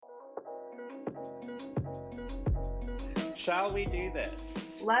Shall we do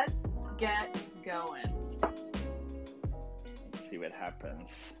this? Let's get going. Let's see what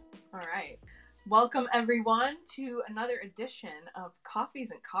happens. All right. Welcome, everyone, to another edition of Coffees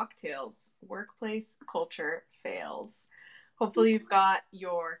and Cocktails, Workplace Culture Fails. Hopefully you've got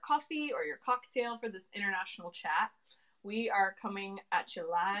your coffee or your cocktail for this international chat. We are coming at you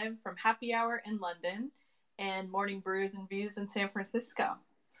live from Happy Hour in London and Morning Brews and Views in San Francisco.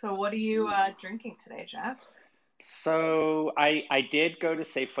 So what are you drinking today, Jeff? So I did go to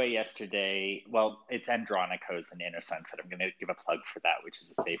Safeway yesterday. Well, it's Andronico's in Inner Sunset. I'm going to give a plug for that, which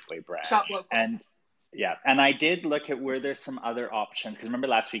is a Safeway brand. Shop local. And I did look at were there some other options, because remember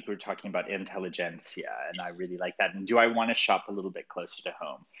last week we were talking about Intelligentsia, and I really like that. And do I want to shop a little bit closer to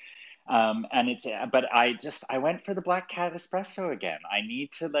home? But I went for the Black Cat Espresso again. I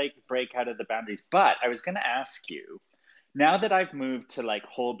need to break out of the boundaries. But I was going to ask you, now that I've moved to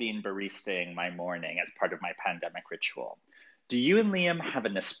whole bean baristaing my morning as part of my pandemic ritual, do you and Liam have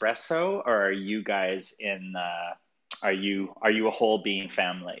an espresso, or are you guys are you a whole bean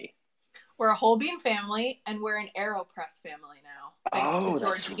family? We're a whole bean family, and we're an AeroPress family now. Thanks to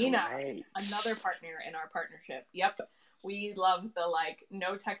Georgina, right. Another partner in our partnership. Yep. We love the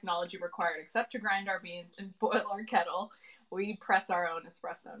no technology required except to grind our beans and boil our kettle. We press our own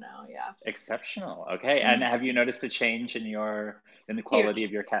espresso now. Yeah. Exceptional. Okay. Mm-hmm. And have you noticed a change in the quality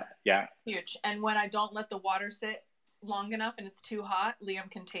of your cat? Yeah. Huge. And when I don't let the water sit long enough and it's too hot,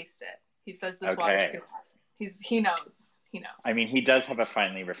 Liam can taste it. He says this water's too hot. He knows. He knows. I mean, he does have a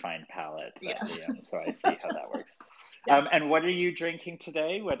finely refined palate, yes. Liam, so I see how that works. Yeah. And what are you drinking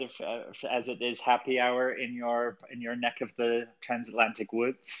today? What if, as it is happy hour in your neck of the transatlantic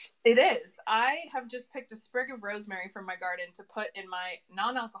woods? It is. I have just picked a sprig of rosemary from my garden to put in my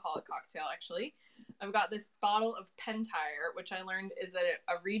non-alcoholic cocktail. Actually, I've got this bottle of Pentire, which I learned is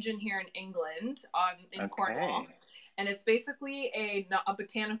a region here in England, in Cornwall. And it's basically a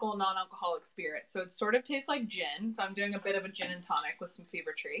botanical non-alcoholic spirit. So it sort of tastes like gin. So I'm doing a bit of a gin and tonic with some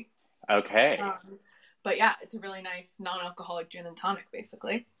Fever Tree. Okay. But yeah, it's a really nice non-alcoholic gin and tonic,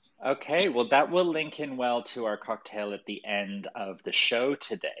 basically. Okay. Well, that will link in well to our cocktail at the end of the show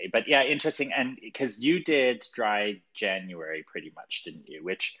today. But yeah, interesting. And because you did dry January pretty much, didn't you?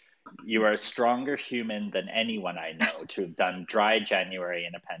 Which you are a stronger human than anyone I know to have done dry January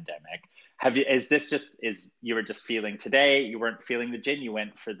in a pandemic. You were just feeling today, you weren't feeling the gin, you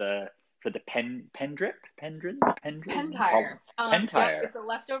went for the Pentire. Pentire. Pentire. It's a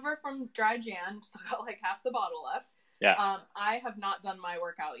leftover from dry Jan, so I got half the bottle left. Yeah. I have not done my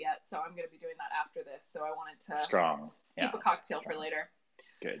workout yet, so I'm going to be doing that after this. So I wanted to keep a cocktail for later.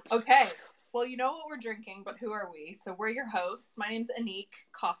 Good. Okay. Well, you know what we're drinking, but who are we? So we're your hosts. My name's Anique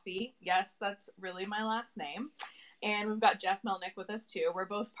Coffee. Yes, that's really my last name. And we've got Jeff Melnick with us too. We're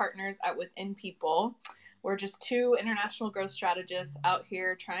both partners at Within People. We're just two international growth strategists out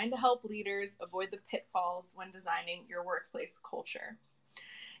here trying to help leaders avoid the pitfalls when designing your workplace culture.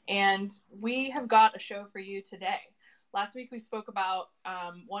 And we have got a show for you today. Last week we spoke about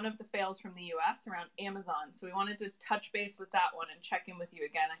one of the fails from the US around Amazon. So we wanted to touch base with that one and check in with you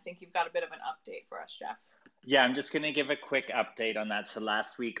again. I think you've got a bit of an update for us, Jeff. Yeah, I'm just going to give a quick update on that. So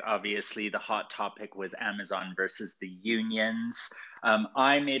last week, obviously, the hot topic was Amazon versus the unions.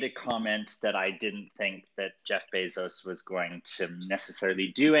 I made a comment that I didn't think that Jeff Bezos was going to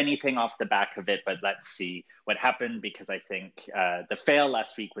necessarily do anything off the back of it, but let's see what happened, because I think the fail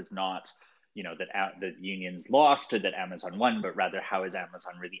last week was not that the unions lost or that Amazon won, but rather how is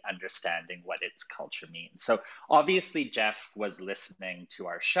Amazon really understanding what its culture means. So obviously Jeff was listening to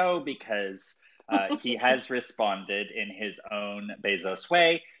our show because he has responded in his own Bezos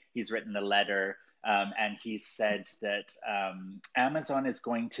way. He's written a letter and he said that Amazon is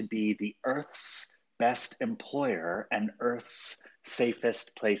going to be the Earth's best employer and Earth's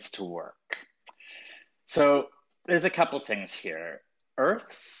safest place to work. So there's a couple things here.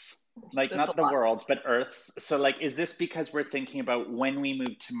 Earth's, not the world's, but Earth's. So is this because we're thinking about when we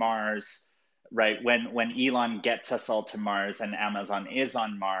move to Mars, right? When Elon gets us all to Mars and Amazon is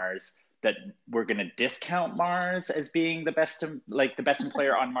on Mars, that we're going to discount Mars as being the best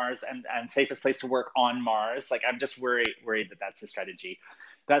employer on Mars and safest place to work on Mars? I'm just worried that that's the strategy.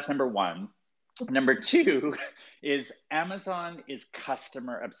 That's number one. Number two is Amazon is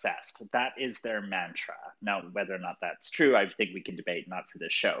customer obsessed. That is their mantra. Now, whether or not that's true, I think we can debate, not for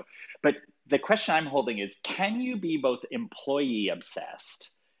this show. But the question I'm holding is, can you be both employee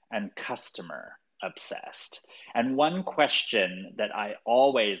obsessed and customer obsessed? And one question that I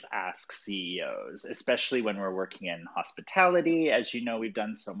always ask CEOs, especially when we're working in hospitality, as you know, we've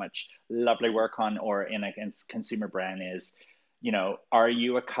done so much lovely work on, or in a consumer brand, is are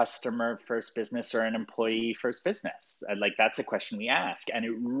you a customer first business or an employee first business? Like that's a question we ask. And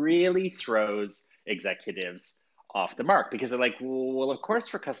it really throws executives off the mark because they're like, well, of course,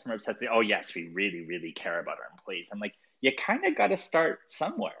 for customer obsessed, oh, yes, we really, really care about our employees. I'm like, you kind of got to start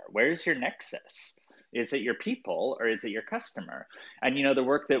somewhere. Where's your nexus? Is it your people or is it your customer? And, the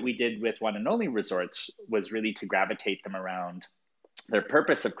work that we did with One and Only Resorts was really to gravitate them around their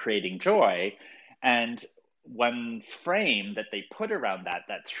purpose of creating joy. And one frame that they put around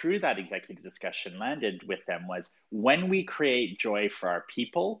that through that executive discussion landed with them was when we create joy for our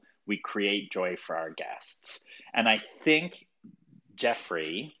people, we create joy for our guests. And I think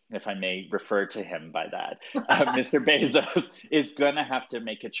Jeffrey, if I may refer to him by that, Mr. Bezos is going to have to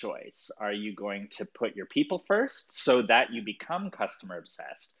make a choice. Are you going to put your people first so that you become customer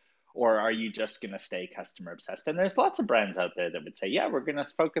obsessed? Or are you just going to stay customer obsessed? And there's lots of brands out there that would say, yeah, we're going to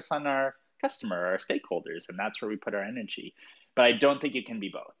focus on our customer, our stakeholders, and that's where we put our energy. But I don't think it can be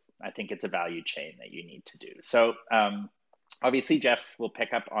both. I think it's a value chain that you need to do. So obviously, Jeff will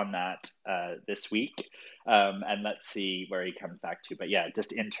pick up on that this week, and let's see where he comes back to. But yeah,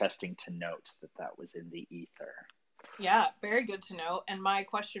 just interesting to note that was in the ether. Yeah, very good to know. And my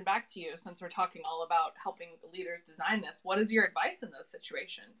question back to you, since we're talking all about helping leaders design this, what is your advice in those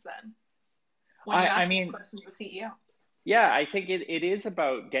situations then? When you ask questions as CEO? Yeah, I think it is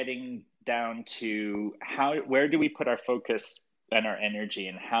about getting down to where do we put our focus and our energy,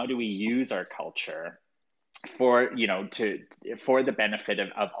 and how do we use our culture for the benefit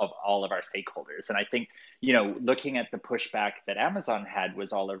of all of our stakeholders. And I think looking at the pushback that Amazon had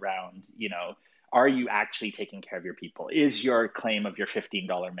was all around are you actually taking care of your people? Is your claim of your $15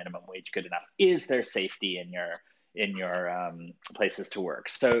 minimum wage good enough? Is there safety in your places to work?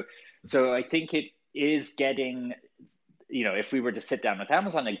 So I think it is getting, if we were to sit down with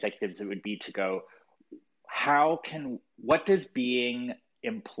Amazon executives, it would be to go, what does being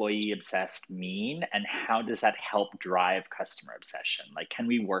employee obsessed mean, and how does that help drive customer obsession? Like, can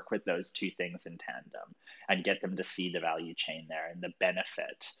we work with those two things in tandem and get them to see the value chain there and the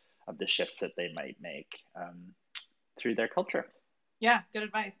benefit of the shifts that they might make through their culture? Yeah, good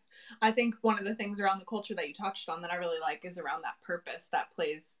advice. I think one of the things around the culture that you touched on that I really like is around that purpose that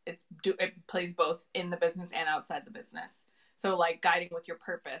it plays both in the business and outside the business. So like guiding with your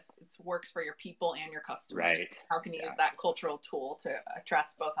purpose, it works for your people and your customers. Right. How can you use that cultural tool to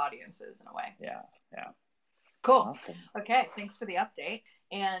address both audiences in a way? Yeah. Cool. Awesome. Okay, thanks for the update.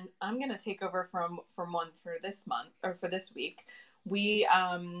 And I'm going to take over from one for this month or for this week.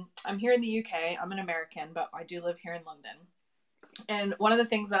 I'm here in the UK. I'm an American, but I do live here in London. And one of the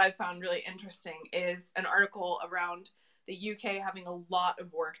things that I found really interesting is an article around the UK having a lot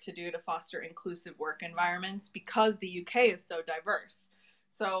of work to do to foster inclusive work environments because the UK is so diverse.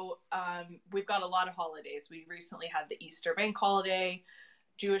 So we've got a lot of holidays. We recently had the Easter bank holiday.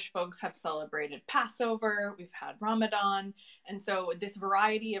 Jewish folks have celebrated Passover. We've had Ramadan. And so this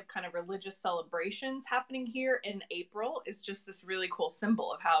variety of kind of religious celebrations happening here in April is just this really cool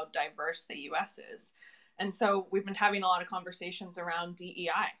symbol of how diverse the US is. And so we've been having a lot of conversations around DEI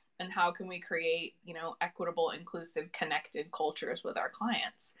and how can we create, equitable, inclusive, connected cultures with our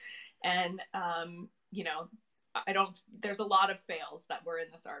clients. And, there's a lot of fails that were in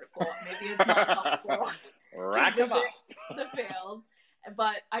this article. Maybe it's not helpful Rack them up. The fails.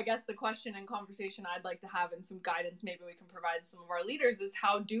 But I guess the question and conversation I'd like to have, and some guidance maybe we can provide some of our leaders, is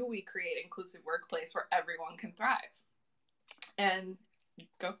how do we create inclusive workplace where everyone can thrive? And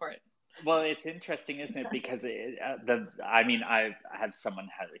go for it. Well, it's interesting, isn't it? Because I have someone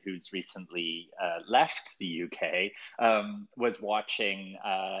who's recently left the UK, was watching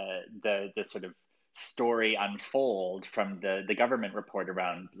the sort of story unfold from the government report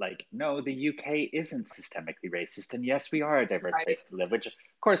around like, no, the UK isn't systemically racist, and yes, we are a diverse place to live, which of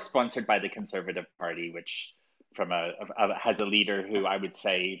course sponsored by the Conservative Party, which has a leader who I would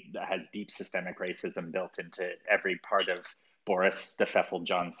say has deep systemic racism built into every part of Boris the Pfeffel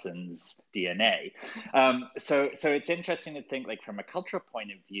Johnson's DNA. So it's interesting to think, like, from a cultural point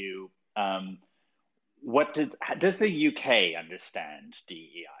of view, what does the UK understand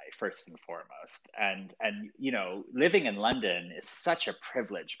DEI first and foremost? And living in London is such a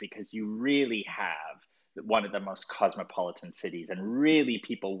privilege because you really have one of the most cosmopolitan cities and really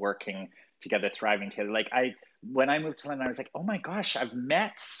people working together, thriving together. Like when I moved to London, I was like, oh my gosh, I've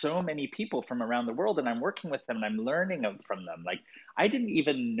met so many people from around the world and I'm working with them and I'm learning from them. Like I didn't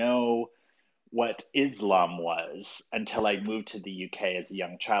even know what Islam was until I moved to the UK as a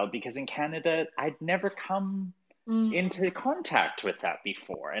young child, because in Canada, I'd never come into contact with that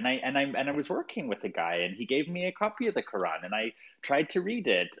before. And I was working with a guy and he gave me a copy of the Quran and I tried to read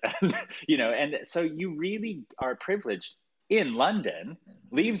it, and so you really are privileged in London,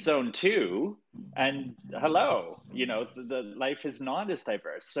 leave zone 2, and hello, the life is not as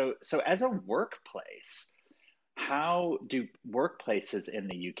diverse. So as a workplace, how do workplaces in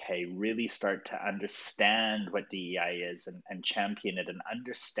the UK really start to understand what DEI is, and champion it, and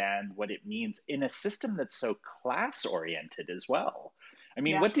understand what it means in a system that's so class oriented as well? I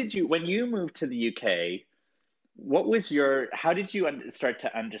mean, Yeah. when you moved to the UK, how did you start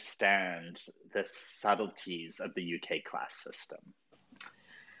to understand the subtleties of the UK class system?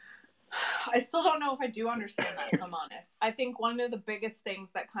 I still don't know if I do understand that, if I'm honest. I think one of the biggest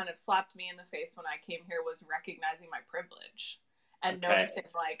things that kind of slapped me in the face when I came here was recognizing my privilege and noticing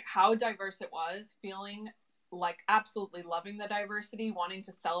like how diverse it was, feeling like absolutely loving the diversity, wanting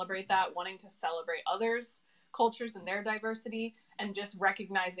to celebrate that, wanting to celebrate others' cultures and their diversity, and just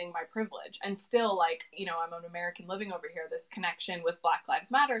recognizing my privilege. And still, like, I'm an American living over here, this connection with Black Lives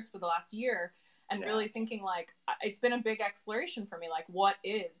Matters for the last year, and really thinking like it's been a big exploration for me, like what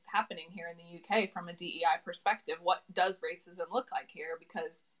is happening here in the UK from a DEI perspective. What does racism look like here?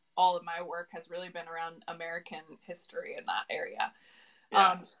 Because all of my work has really been around American history in that area.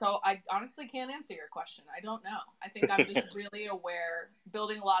 So I honestly can't answer your question. I don't know. I think I'm just really aware,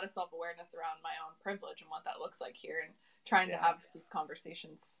 building a lot of self-awareness around my own privilege and what that looks like here, and trying to have these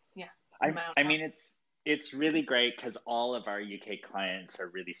conversations. I mean, it's really great because all of our UK clients are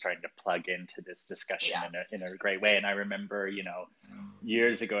really starting to plug into this discussion in a great way. And I remember,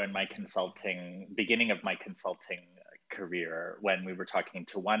 years ago in beginning of my consulting career, when we were talking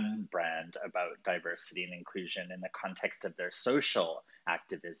to one brand about diversity and inclusion in the context of their social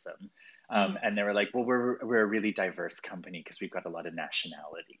activism. And they were like, well, we're a really diverse company because we've got a lot of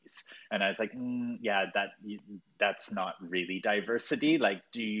nationalities. And I was like, that's not really diversity. Like,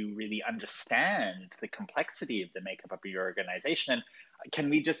 do you really understand the complexity of the makeup of your organization? And can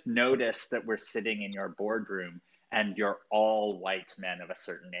we just notice that we're sitting in your boardroom and you're all white men of a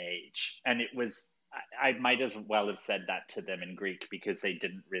certain age? And I might as well have said that to them in Greek because they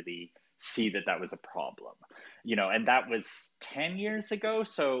didn't really see that was a problem, and that was 10 years ago.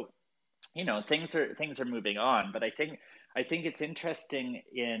 So, things are moving on, but I think it's interesting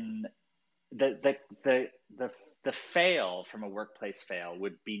in the fail from a workplace fail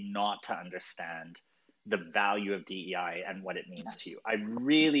would be not to understand the value of DEI and what it means to you. I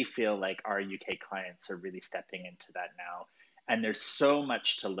really feel like our UK clients are really stepping into that now, and there's so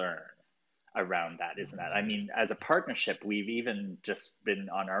much to learn around that, isn't that? I mean, as a partnership, we've even just been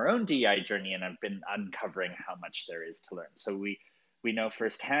on our own DEI journey, and I've been uncovering how much there is to learn. So we know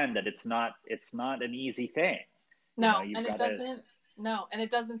firsthand that it's not an easy thing. It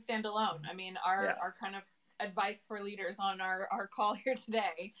doesn't stand alone. I mean, our kind of advice for leaders on our call here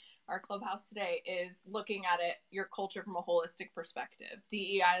today, our clubhouse today, is looking at your culture from a holistic perspective.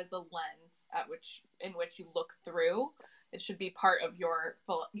 DEI is a lens in which you look through. It should be part of your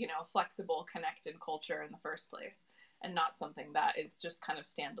flexible, connected culture in the first place, and not something that is just kind of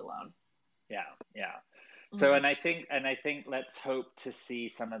standalone. Yeah. So, and I think let's hope to see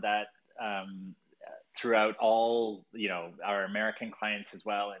some of that throughout all, our American clients as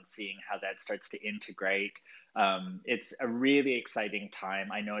well, and seeing how that starts to integrate. It's a really exciting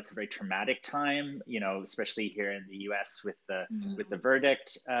time. I know it's a very traumatic time, especially here in the US with the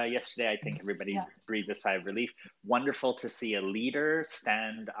verdict yesterday. I think everybody breathed a sigh of relief. Wonderful to see a leader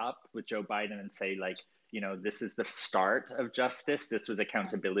stand up with Joe Biden and say, like, this is the start of justice. This was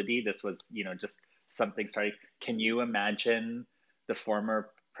accountability. This was, just something starting. Can you imagine the former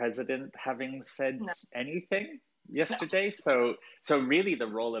president having said anything yesterday? So really the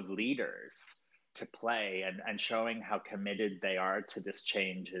role of leaders to play and showing how committed they are to this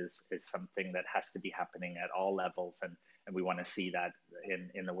change is something that has to be happening at all levels, and we want to see that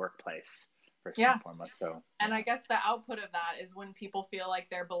in the workplace first and foremost. So, and I guess the output of that is when people feel like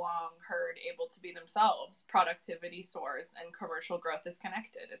they're belong, heard, able to be themselves, productivity soars and commercial growth is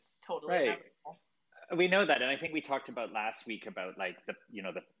connected. It's totally inevitable. We know that, and I think we talked about last week about like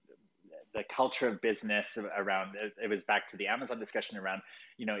the culture of business around it was back to the Amazon discussion around,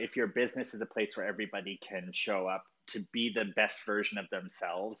 if your business is a place where everybody can show up to be the best version of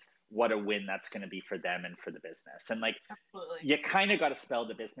themselves, what a win that's going to be for them and for the business. And like, you kind of got to spell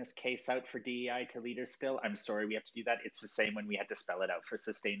the business case out for DEI to leaders still. I'm sorry we have to do that. It's the same when we had to spell it out for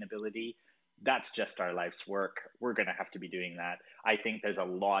sustainability. That's just our life's work. We're going to have to be doing that. I think there's a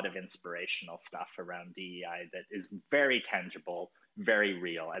lot of inspirational stuff around DEI that is very tangible, very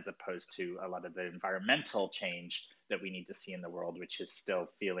real, as opposed to a lot of the environmental change that we need to see in the world, which is still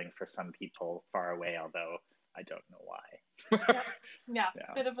feeling for some people far away, although I don't know why. Yeah.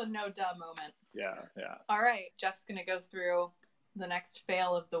 Bit of a no duh moment. Yeah. All right, Jeff's going to go through the next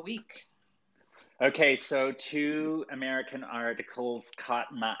fail of the week. Okay, so two American articles caught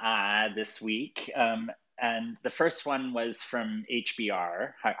my eye this week. And the first one was from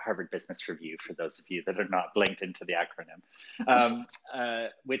HBR, Harvard Business Review, for those of you that are not linked into the acronym,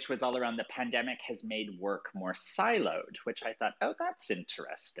 which was all around the pandemic has made work more siloed, which I thought, oh, that's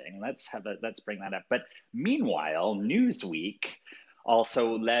interesting. Let's bring that up. But meanwhile, Newsweek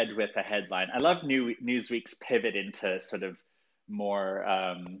also led with a headline. I love Newsweek's pivot into sort of more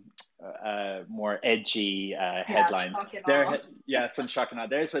edgy Yeah, headlines. shock and awe. Some shock and awe.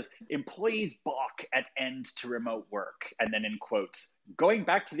 Theirs was employees balk at end to remote work, and then in quotes, going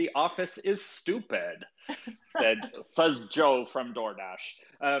back to the office is stupid, says Joe from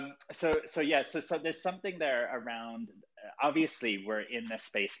DoorDash. So there's something there around. Obviously, we're in this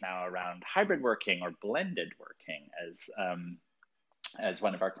space now around hybrid working or blended working, as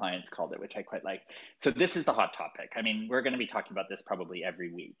one of our clients called it, which I quite like. So this is the hot topic. I mean, we're going to be talking about this probably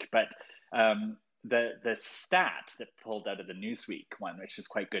every week, but the stat that pulled out of the Newsweek one, which is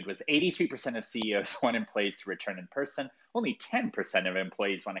quite good, was 83% of CEOs want employees to return in person. Only 10% of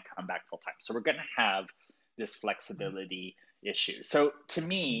employees want to come back full time. So we're going to have this flexibility issue. So to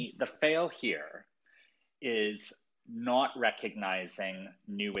me, the fail here is not recognizing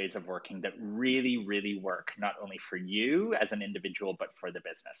new ways of working that really, really work, not only for you as an individual, but for the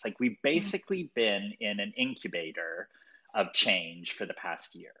business. Like we've basically been in an incubator of change for the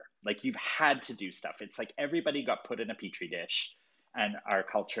past year. Like you've had to do stuff. It's like everybody got put in a petri dish and our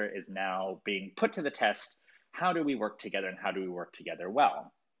culture is now being put to the test. How do we work together and how do we work together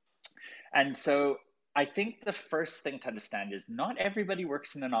well? And so I think the first thing to understand is not everybody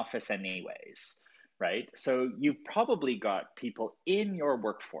works in an office anyways. Right? So you've probably got people in your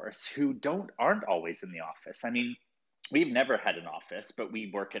workforce who aren't always in the office. I mean, we've never had an office, but we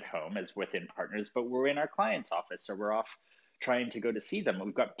work at home as within partners, but we're in our client's office or we're off trying to go to see them.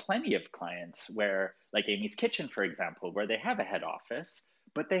 We've got plenty of clients where, like Amy's Kitchen, for example, where they have a head office,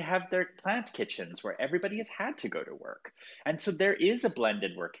 but they have their plant kitchens where everybody has had to go to work. And so there is a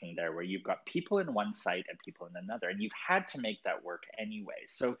blended working there where you've got people in one site and people in another, and you've had to make that work anyway.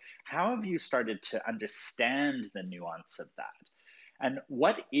 So how have you started to understand the nuance of that? And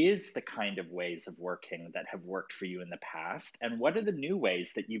what is the kind of ways of working that have worked for you in the past? And what are the new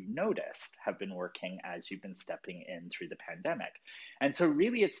ways that you've noticed have been working as you've been stepping in through the pandemic? And so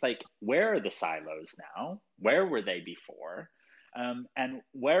really it's like, where are the silos now? Where were they before? And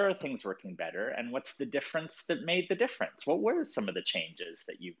where are things working better? And what's the difference that made the difference? What were some of the changes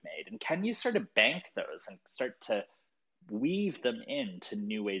that you've made? And can you sort of bank those and start to weave them into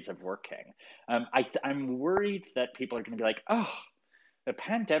new ways of working? I'm worried that people are going to be like, oh, the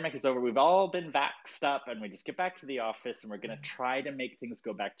pandemic is over. We've all been vaxxed up and we just get back to the office and we're going to try to make things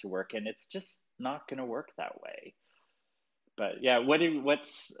go back to work. And it's just not going to work that way. But yeah,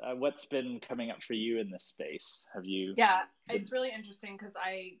 what's been coming up for you in this space? Have you? Yeah, it's really interesting because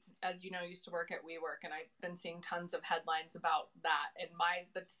I, as you know, used to work at WeWork, and I've been seeing tons of headlines about that. And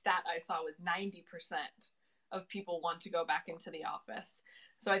the stat I saw was 90% of people want to go back into the office.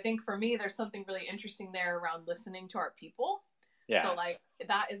 So I think for me, there's something really interesting there around listening to our people. Yeah. So like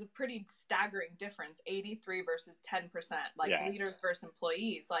that is a pretty staggering difference, 83 versus 10%, like leaders versus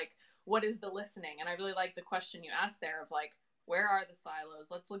employees. Like, what is the listening? And I really like the question you asked there of like, where are the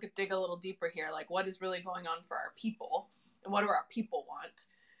silos? Let's dig a little deeper here. Like, what is really going on for our people and what do our people want?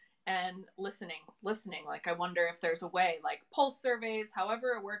 And listening. Like, I wonder if there's a way, like pulse surveys, however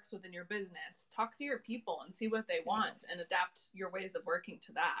it works within your business, talk to your people and see what they want and adapt your ways of working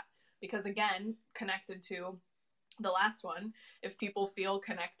to that. Because again, connected to the last one, if people feel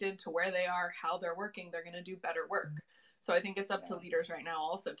connected to where they are, how they're working, they're going to do better work. So I think it's up to leaders right now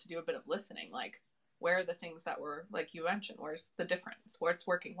also to do a bit of listening. Like, where are the things that were, like you mentioned, where's the difference? What's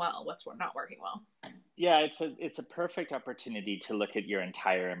working well? What's not working well? Yeah, it's a perfect opportunity to look at your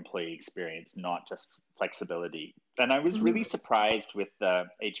entire employee experience, not just flexibility. And I was really surprised with the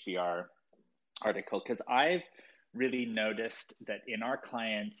HBR article because I've really noticed that in our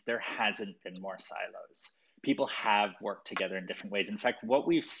clients, there hasn't been more silos. People have worked together in different ways. In fact, what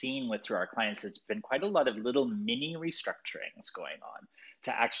we've seen through our clients has been quite a lot of little mini restructurings going on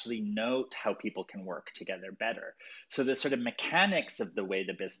to actually note how people can work together better. So the sort of mechanics of the way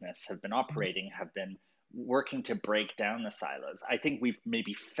the business have been operating have been working to break down the silos. I think we've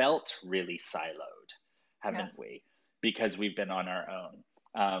maybe felt really siloed, haven't we? Because we've been on our own.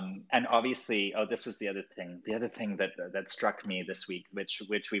 And obviously, this was the other thing. The other thing that struck me this week, which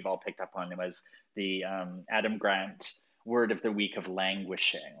we've all picked up on, was the Adam Grant word of the week of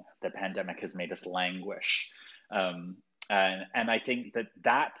languishing. The pandemic has made us languish, and I think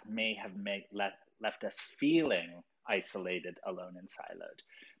that may have left us feeling isolated, alone, and siloed.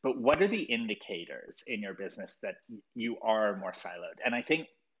 but what are the indicators in your business that you are more siloed? And I think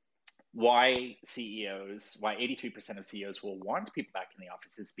why 83% of CEOs will want people back in the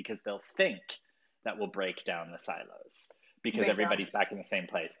office is because they'll think that will break down the silos because everybody's back in the same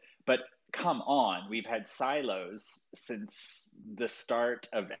place. But come on, we've had silos since the start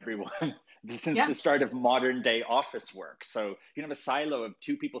of the start of modern day office work. So you can have a silo of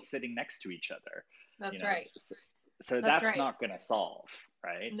two people sitting next to each other. That's right. So that's not going to solve,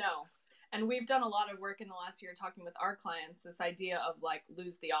 right? No. And we've done a lot of work in the last year talking with our clients, this idea of like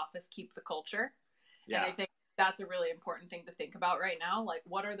lose the office, keep the culture. Yeah. And I think that's a really important thing to think about right now. Like,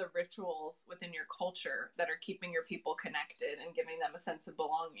 what are the rituals within your culture that are keeping your people connected and giving them a sense of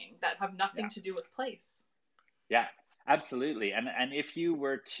belonging that have nothing to do with place? Yeah, absolutely. And if you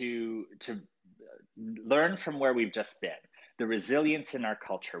were to learn from where we've just been, the resilience in our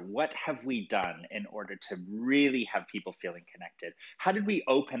culture, what have we done in order to really have people feeling connected? How did we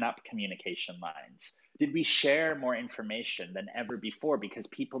open up communication lines? Did we share more information than ever before because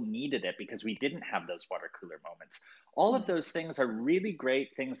people needed it, because we didn't have those water cooler moments? All of those things are really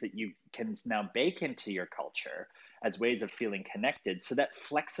great things that you can now bake into your culture as ways of feeling connected so that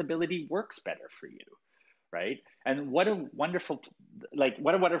flexibility works better for you. Right? And what a wonderful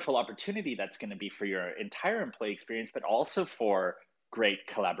opportunity that's going to be for your entire employee experience, but also for great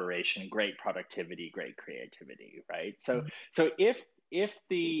collaboration, great productivity, great creativity, right? So if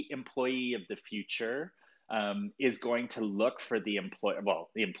the employee of the future is going to look for the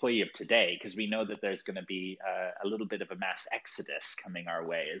employee of today, because we know that there's going to be a little bit of a mass exodus coming our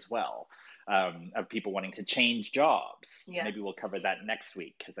way as well, of people wanting to change jobs. Yes. Maybe we'll cover that next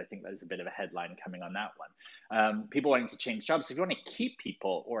week, because I think there's a bit of a headline coming on that one. People wanting to change jobs. So if you want to keep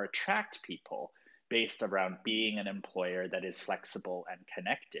people or attract people based around being an employer that is flexible and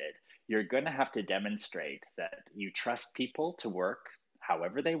connected, you're going to have to demonstrate that you trust people to work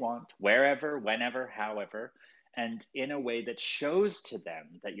however they want, wherever, whenever, however, and in a way that shows to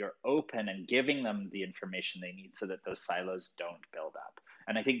them that you're open and giving them the information they need so that those silos don't build up.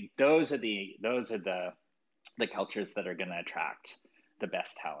 And I think those are the cultures that are going to attract the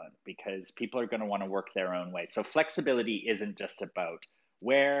best talent, because people are going to want to work their own way. So flexibility isn't just about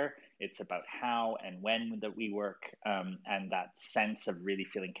where, it's about how and when that we work, and that sense of really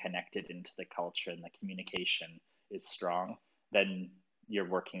feeling connected into the culture and the communication is strong. Then you're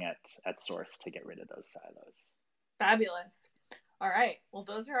working at source to get rid of those silos. Fabulous. All right. Well,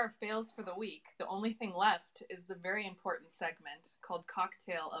 those are our fails for the week. The only thing left is the very important segment called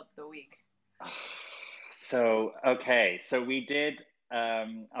Cocktail of the Week. So we did,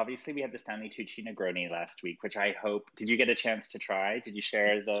 obviously we had the Stanley Tucci Negroni last week, which I hope, did you get a chance to try? Did you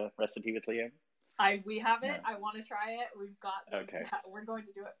share the recipe with Liam? We have it. No. I want to try it. We're going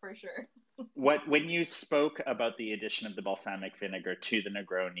to do it for sure. When you spoke about the addition of the balsamic vinegar to the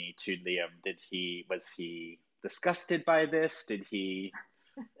Negroni to Liam, was he disgusted by this? Did he?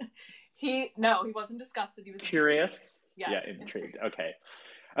 No, he wasn't disgusted. He was curious. Yes, yeah, intrigued.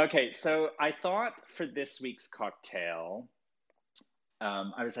 Okay. So I thought for this week's cocktail,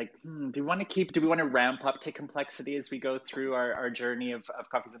 I was like, do we want to ramp up to complexity as we go through our journey of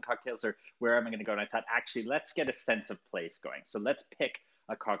coffees and cocktails, or where am I going to go? And I thought, actually, let's get a sense of place going. So let's pick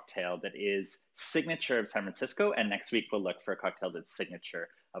a cocktail that is signature of San Francisco, and next week we'll look for a cocktail that's signature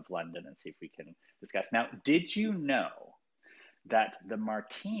of London and see if we can discuss. Now, did you know that the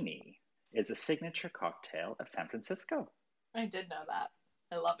martini is a signature cocktail of San Francisco? I did know that.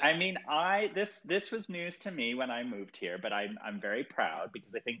 I love it. I mean, this was news to me when I moved here, but I'm very proud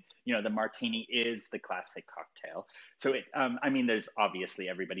because I think, the martini is the classic cocktail. So there's obviously,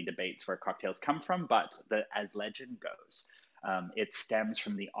 everybody debates where cocktails come from, but as legend goes, it stems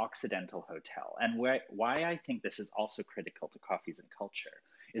from the Occidental Hotel. And why I think this is also critical to coffees and culture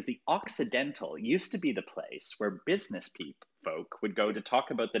is the Occidental used to be the place where business folk would go to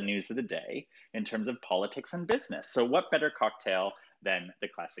talk about the news of the day in terms of politics and business. So what better cocktail than the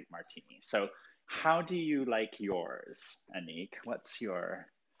classic martini? So how do you like yours, Anik? What's your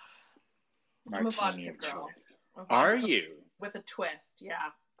martini of choice? Are you? With a twist,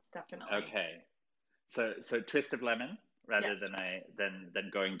 yeah, definitely. Okay. So twist of lemon rather than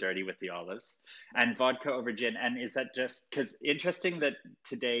going dirty with the olives, and vodka over gin. And is that just because interesting that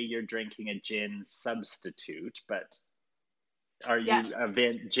today you're drinking a gin substitute, but are you a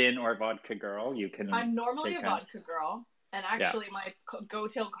gin or vodka girl? I'm normally a vodka girl, and actually my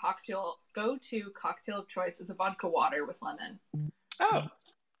go-to cocktail of choice is a vodka water with lemon. Oh,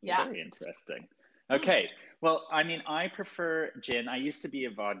 yeah, very interesting. Okay. Well, I mean, I prefer gin. I used to be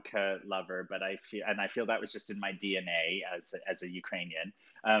a vodka lover, but I feel that was just in my DNA as a Ukrainian.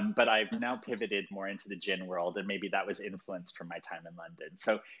 But I've now pivoted more into the gin world, and maybe that was influenced from my time in London.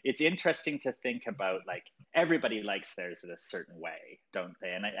 So it's interesting to think about, like, everybody likes theirs in a certain way, don't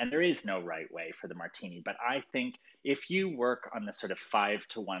they? And there is no right way for the martini. But I think if you work on the sort of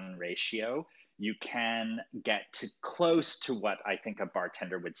 5-to-1 ratio, you can get to close to what I think a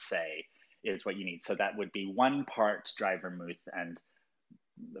bartender would say is what you need. So that would be 1 part dry vermouth and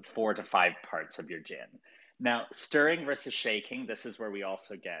 4 to 5 parts of your gin. Now, stirring versus shaking, this is where we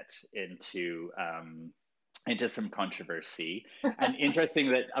also get into some controversy. And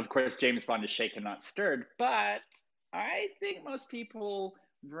interesting that, of course, James Bond is shaken, not stirred, but I think most people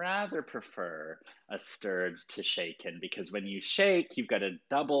rather prefer a stirred to shaken, because when you shake, you've got to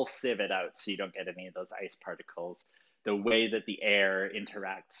double sieve it out so you don't get any of those ice particles. The way that the air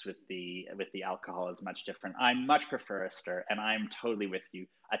interacts with the alcohol is much different. I much prefer a stir, and I'm totally with you.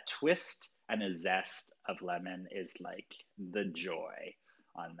 A twist and a zest of lemon is like the joy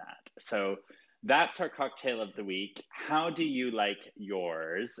on that. So that's our cocktail of the week. How do you like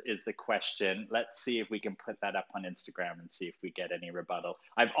yours is the question. Let's see if we can put that up on Instagram and see if we get any rebuttal.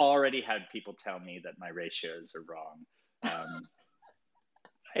 I've already had people tell me that my ratios are wrong.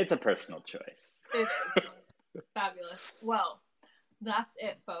 It's a personal choice. It is. Fabulous. Well, that's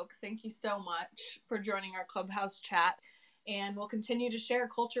it, folks. Thank you so much for joining our Clubhouse chat. And we'll continue to share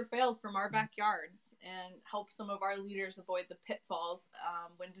culture fails from our backyards and help some of our leaders avoid the pitfalls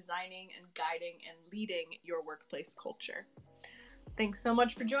when designing and guiding and leading your workplace culture. Thanks so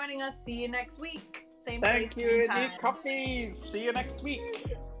much for joining us. See you next week. Same place, same time. Thank you. Need coffees. See you next week.